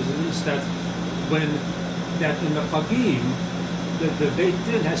this is that in the Chagim, the Beit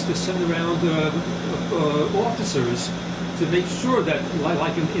Din has to send around officers to make sure that,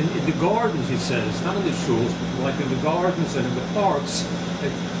 like in the gardens, he says, not in the shuls, but like in the gardens and in the parks,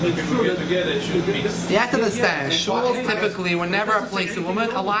 make sure that together, it should be. You have to understand, Yeah. shuls typically were never a place of women.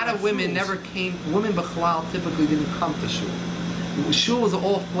 A lot of women never came. Women b'chlal typically didn't come to shul. Shul was an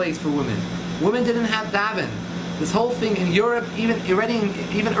off place for women. Women didn't have daven. This whole thing in Europe,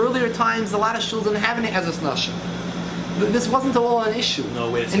 even earlier times, a lot of shuls didn't have any ezos nashim. This wasn't all an issue.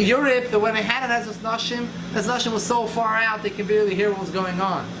 No, wait a in second. Europe, when they had an ezos nashim was so far out they could barely hear what was going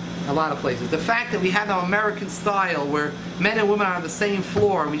on. A lot of places. The fact that we have our American style where men and women are on the same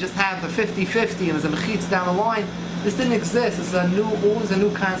floor, we just have the 50-50 and there's a mechitz down the line, this didn't exist. This is always a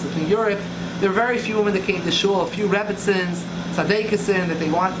new concept. In Europe, there were very few women that came to shul, a few rebbitzins, tzaddikisin that they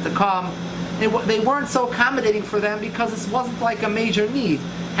wanted to come. They weren't so accommodating for them because this wasn't like a major need.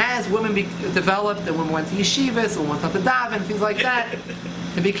 As women developed and women went to yeshivas, and women went to daven, things like that,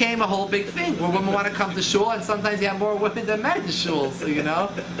 it became a whole big thing where women want to come to shul, and sometimes you have more women than men to shul, so you know.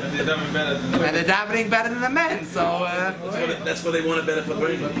 And they're davening better than the And they're davening better than the men, so. That's what they want to benefit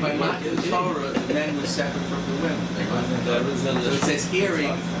from. But by the Torah, the men was separate from the women. So it says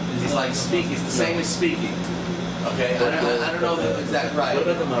hearing is like speaking. It's the same as speaking. Okay, I don't know the exact right. What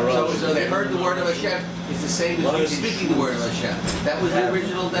about the Maharaj? So they heard the word of Hashem. It's the same as you speaking the word of Hashem. That was the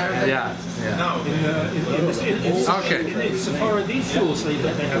original derivation. Yeah. No. Okay. In Sephardi shuls, they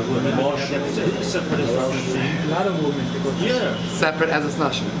have women. They have separate as well. A lot of women to go to Yeah. Separate as a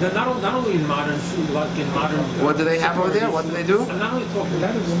nashim. They're not only in modern shul, like in modern. What do they have over there? What do they do? I'm not only talking a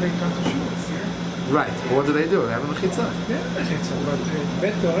lot of women come to shul. Right. What do they do? They have a mechitza. Yeah, mechitza. But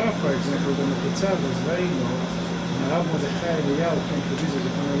Bet Torah, for example, the mechitza was very low. Rav Mordechai Eliyahu came to visit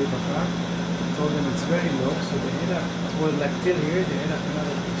the family Bachar, told them it's very low, so they had it was like till here, they had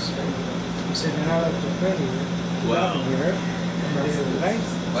another piece. He said, you're not allowed to pray here. Wow. Here, and they said, right?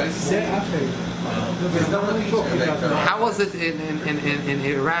 Why is Say after. There's no one talking about How was it in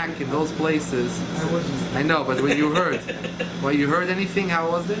Iraq, in those places? I wasn't. I know, but when you heard, anything, how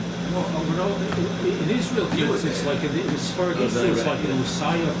was it? In Israel, for instance, like in the Sephardi schools, like in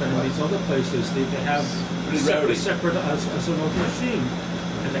Usayaf and these other places, they have separate as an machine,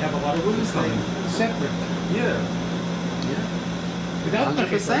 and they have a lot of women coming. Separate. Yeah. Without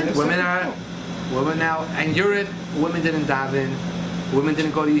 100%. Women now, in Europe, women didn't daven, women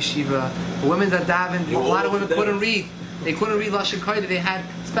didn't go to yeshiva, women that davened, a lot of women couldn't read. They couldn't read Lashon Kodesh. They had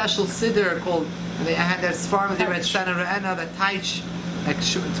special siddur called, and they had their Sfarim, they read Shana Re'ena, that Taich, like,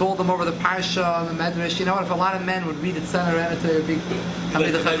 told them over the Parsha and the Medrash. You know what, if a lot of men would read it Shana Re'ena today, it would be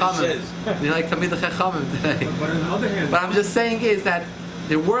Tamid HaChachamim. Be like Tamid HaChachamim today. But on the other hand, But I'm just saying is that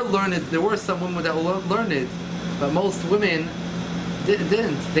there were some women that learned it, but most women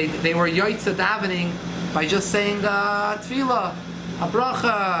didn't. They were yoitza davening by just saying tefillah, a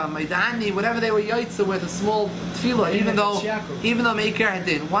bracha, maidani, whatever they were yoitza with, a small tefillah, even though Meikar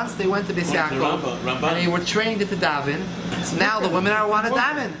didn't. Once they went to Beis Yaakov and they were trained to daven, so now the women want to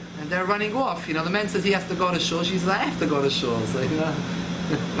daven and they're running off. You know, the man says he has to go to shul, she says I have to go to shul. So, you know.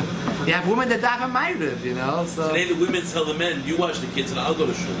 You have women that daven Ma'ariv, you know. So Today the women tell the men, you watch the kids and I'll go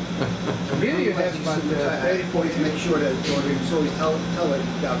to shul. Here you have, but very important to make sure that you always tell her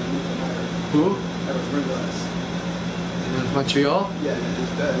down the who? That was real glass. In Montreal? Yeah, his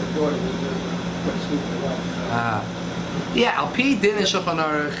daughter was put to school for a while. Yeah, Al Pi Din in Shulchan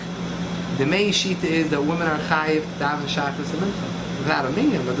Aruch, the main sheet is that women are chayiv to daven Shachris and Mincha. Without a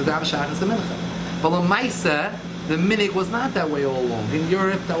minyan, but to daven Shachris and Mincha. But on Maisa, the minig was not that way all along. In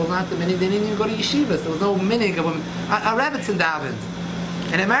Europe, that was not the minig. They didn't even go to yeshivas. There was no minig of women. A Rebbetzin davened.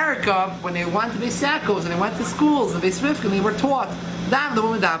 In America, when they went to Beis Yaakov and they went to schools and Beis Rivka, they were taught daven, the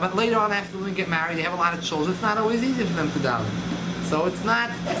women daven. Later on, after the women get married, they have a lot of children. It's not always easy for them to daven. So it's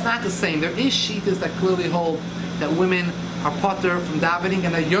not the same. There is shitas that clearly hold that women are potter from davening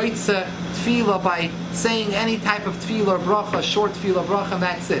and a yoitza tefillah by saying any type of tefillah or bracha, short tefillah bracha, and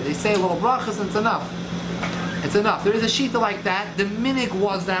that's it. They say a little brachas and it's enough. It's enough. There is a shita like that. The minig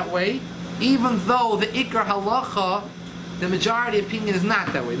was that way, even though the ikar halacha, the majority opinion is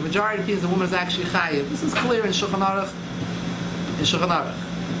not that way. The majority opinion is the woman is actually chayiv. This is clear in Shulchan Aruch.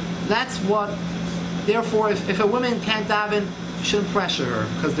 That's what. Therefore, if a woman can't daven, you shouldn't pressure her,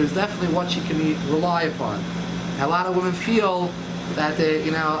 because there's definitely what she can rely upon. A lot of women feel that they,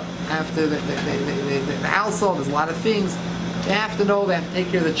 after the household, there's a lot of things. They have to know they have to take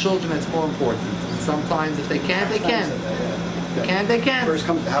care of the children. That's more important. And sometimes, if they can't, they can. They can. First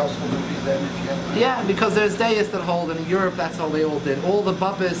comes the household duties, then if you have. Yeah, because there's days that hold, and in Europe, that's how they all did. All the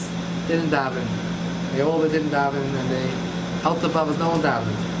babbas didn't daven. They didn't daven, and they helped the babbas. No one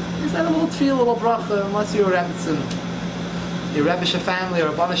davened. They said a little tefillah, a little bracha, unless you're a Rebbetzin. Your Rebbeisha family or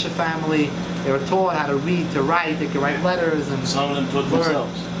a Banisha family, they were taught how to read, to write. They could write letters, and Some of them taught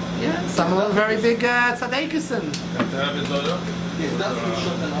themselves. yeah, some of them very big tzaddikusin.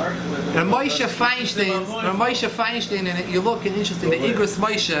 Moshe Feinstein, and you look and interesting, the Igros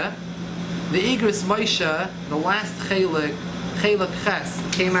Moshe, the last Chelik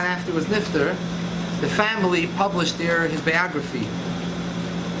Ches, came out after it was Nifter. The family published his biography,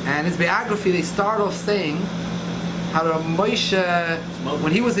 and his biography they start off saying how Moshe,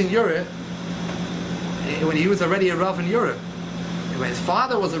 when he was in Europe, when he was already a Rav in Europe, when his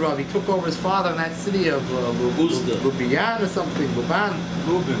father was a Rav, he took over his father in that city of Lubian or something,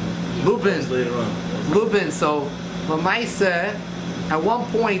 Lubin. Later on. Lubin. So, Lamaisa, at one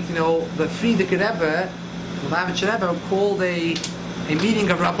point, the Frierdiker Rebbe, the Lubavitcher Rebbe, called a meeting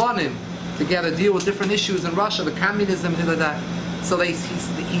of Rabbanim together, deal with different issues in Russia, the communism, things like that. So he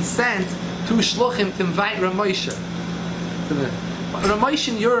sent two shluchim to invite Ramosha. Ramosha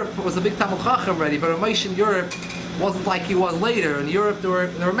in Europe was a big Talmud Chacham already, but Ramosha in Europe wasn't like he was later. In Europe, there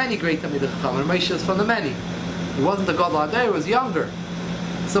were many great Talmid Chacham. Ramosha was from the many. He wasn't a Gadol Adar, he was younger.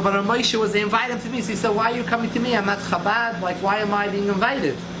 So, but Ramosha was, they invited him to me. So he said, why are you coming to me? I'm not Chabad. Like, why am I being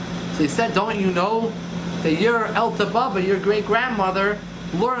invited? So he said, don't you know that your El Tababa, your great grandmother,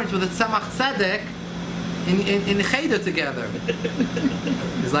 learned with the Tzemach Tzedek in Cheder together?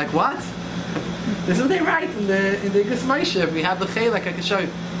 He's like, what? This is what they write in the Igros Moshe. If we have the Chelek, I can show you.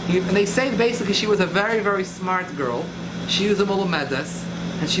 And they say basically she was a very, very smart girl. She was a Mulumedes,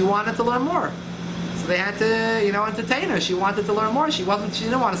 and she wanted to learn more. So they had to, entertain her. She wanted to learn more. She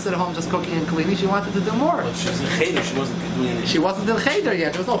didn't want to sit at home just cooking and cleaning. She wanted to do more. But she was in Cheder. She wasn't doing anything. She wasn't in Cheder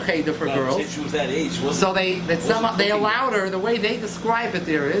yet. There was no Cheder for girls. She was that age. So they allowed her. The way they describe it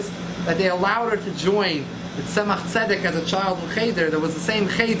there is that they allowed her to join that Tzemach Tzedek as a child in Cheder, there was the same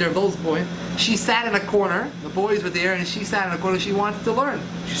Cheder of those boys. She sat in a corner, the boys were there, and she sat in a corner, she wanted to learn.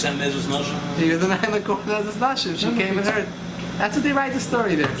 She sat in Ezra's Nashim. She was in the corner as a Nashim, she came and heard. That's what they write the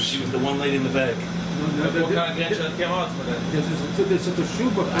story there. She was the one lady in the back. What kind of grandchild came out for that? There's a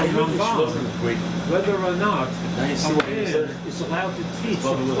teshuva from Rambam, whether or not a man is allowed to teach a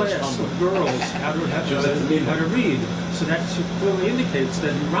class of girls how to read. So that clearly indicates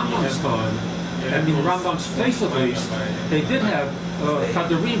that in Rambam's time, and in Rambam's place at least, they did have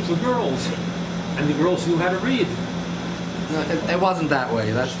chadarim for girls, and the girls knew how to read. No, it wasn't that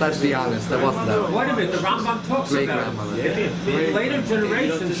way. Let's be honest. It wasn't that way. Wait a minute, the Rambam talks about it. In later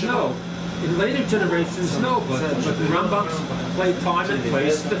generations, no. In later generations, no. But the Rambam's play time and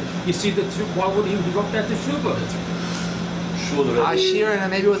place. You see, why would he wrote that to Shuvah? Shir, and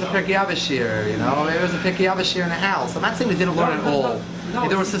maybe it was a Pirkei Avos shir, you know, maybe it was a Pirkei Avos shir in the house. I'm not saying they didn't learn at all.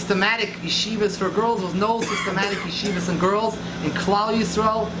 There were systematic yeshivas for girls. There was no systematic yeshivas and girls in Klal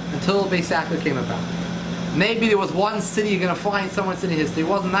Yisrael until Beis Yaakov came about. Maybe there was one city you're going to find somewhere in city history. It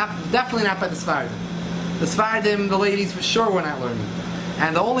was definitely not by the Sfardim. The Sfardim, the ladies for sure were not learning.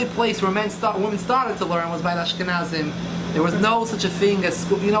 And the only place where women started to learn was by the Ashkenazim. There was no such a thing as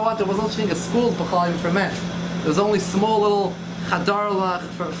school. You know what? There was no such thing as schools b'chalim for men. There was only small little chadarlach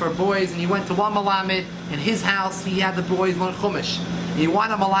for boys, and you went to one malamed in his house. He had the boys learn chumash. And you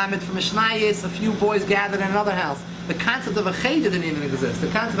want a malamed from Mishnayos. A few boys gathered in another house. The concept of a cheder didn't even exist. The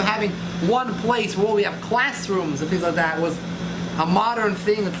concept of having one place where we have classrooms and things like that was a modern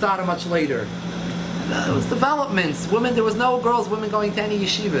thing that started much later. It was developments. Women, there was no women going to any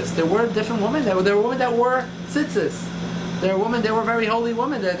yeshivas. There were different women. There were women that were tzitzis. There were women. There were very holy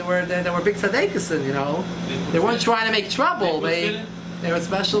women that were big tzaddikas, you know. They weren't trying to make trouble. They were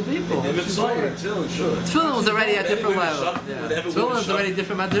special people. Tefillin was already at a different level. Tefillin was already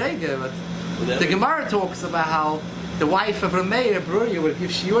different madrega. But the Gemara talks about how the wife of Rameir, Bruria, would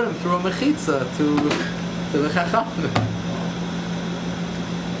give shiurim through a mechitza to the chacham.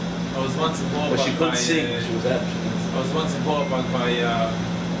 I was once involved But she couldn't sing. She was that. I was once involved by the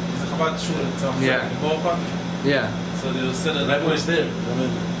Chabad shul in some Yeah. So they were selling the was there.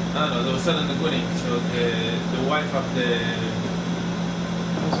 No, they were selling the gunim. So the wife of the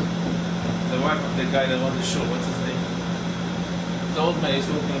guy that won the show, what's his name? The old man is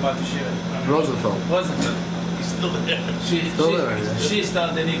talking about the shira. Rosenfeld. He's still there. She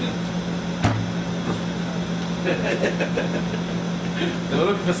started the nigga. They were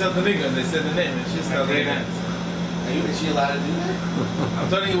looking for certain nigga and they said the name and she started the nigga. Is she allowed to do that? I'm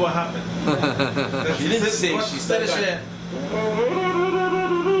telling you what happened. She didn't sing, she said it.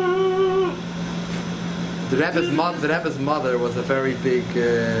 The Rebbe's mother was a very big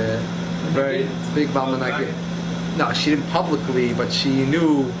Balmanaki. No, she didn't publicly, but she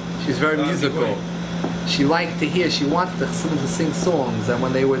knew she's very musical. She liked to hear. She wanted the Chassidim to sing songs, and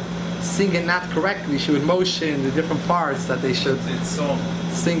when they would sing it not correctly, she would motion the different parts that they should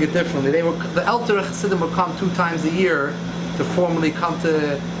sing it differently. The elder Chassidim would come 2 times a year to formally come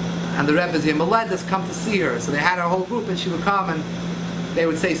to, and the Rebbe's Yemaledas come to see her. So they had her whole group, and she would come and they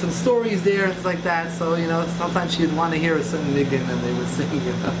would say some stories there, things like that. So sometimes she'd want to hear a certain niggin, and they would sing.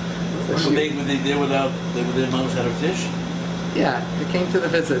 So they were there. Moms had her fish. Yeah, they came to the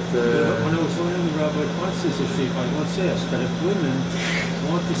visit. When I was learning the Rabbi Quantz's sheep, I once asked that if women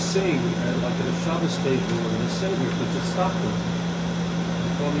want to sing like at a Shabbos table or in a Seder, could you stop them?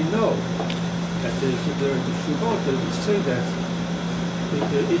 They told me no. That the Shuvot, they would say that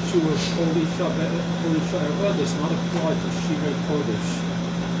the issue of Holy Shabbat does not apply to Shirei Kodesh.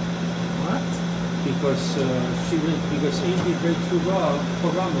 What? Because Indi Rei Torah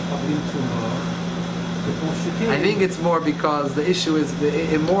Mechablim Tumah. I think it's more because the issue is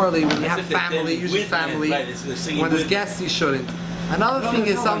immorally when you have family, usually family, when there's guests you shouldn't. Another thing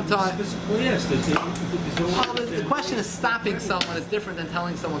is sometimes the question is stopping someone is different than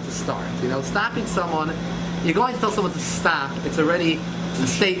telling someone to start. Stopping someone, you're going to tell someone to stop. It's already a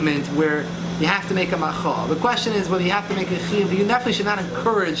statement where you have to make a macha. The question is whether you have to make a chiyuv. You definitely should not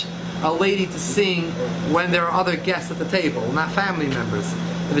encourage a lady to sing when there are other guests at the table, not family members.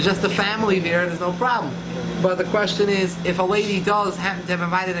 If it's just a family there's no problem. But the question is, if a lady does happen to have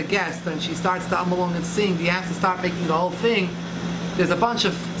invited a guest and she starts to hum along and sing, do you have to start making the whole thing? There's a bunch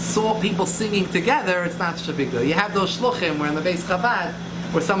of people singing together, it's not such a big deal. You have those shluchim where in the Beis Chabad,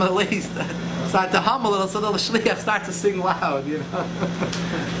 where some of the ladies start to hum a little, so the shliach starts to sing loud,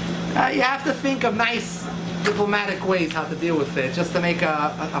 You have to think of nice diplomatic ways how to deal with it. Just to make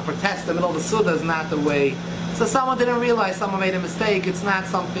a protest in the middle of the Suda is not the way. So someone didn't realize someone made a mistake. It's not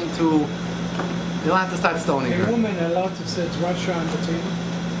something to... You don't have to start stoning her. A woman allowed to sit Russia on the table?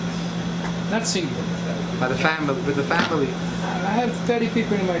 Not singing. By the family, with the family. I have 30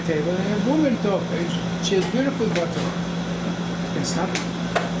 people in my table, and a woman talk. She has beautiful butter. You can stop it.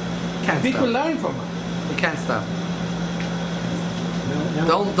 Can't People stop. learn from her. You can't stop.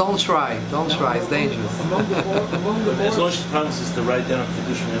 Now, Don't try. Don't now, try. It's dangerous. Among the As long boards, as she promises to write down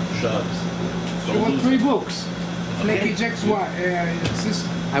Kedushin after Shabbos. She wrote 3 books. Flaky Jack's sister.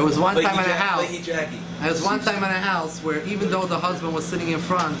 I was one time in a Flaky house. Jackie. I was one time in a house where even though the husband was sitting in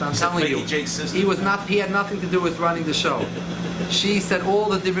front, I'm telling Flaky you, Jake's sister. he had nothing to do with running the show. She said all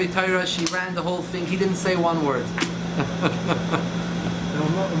the Divrei Torah, she ran the whole thing, he didn't say one word. now,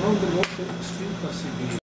 among the most extreme Hasidim,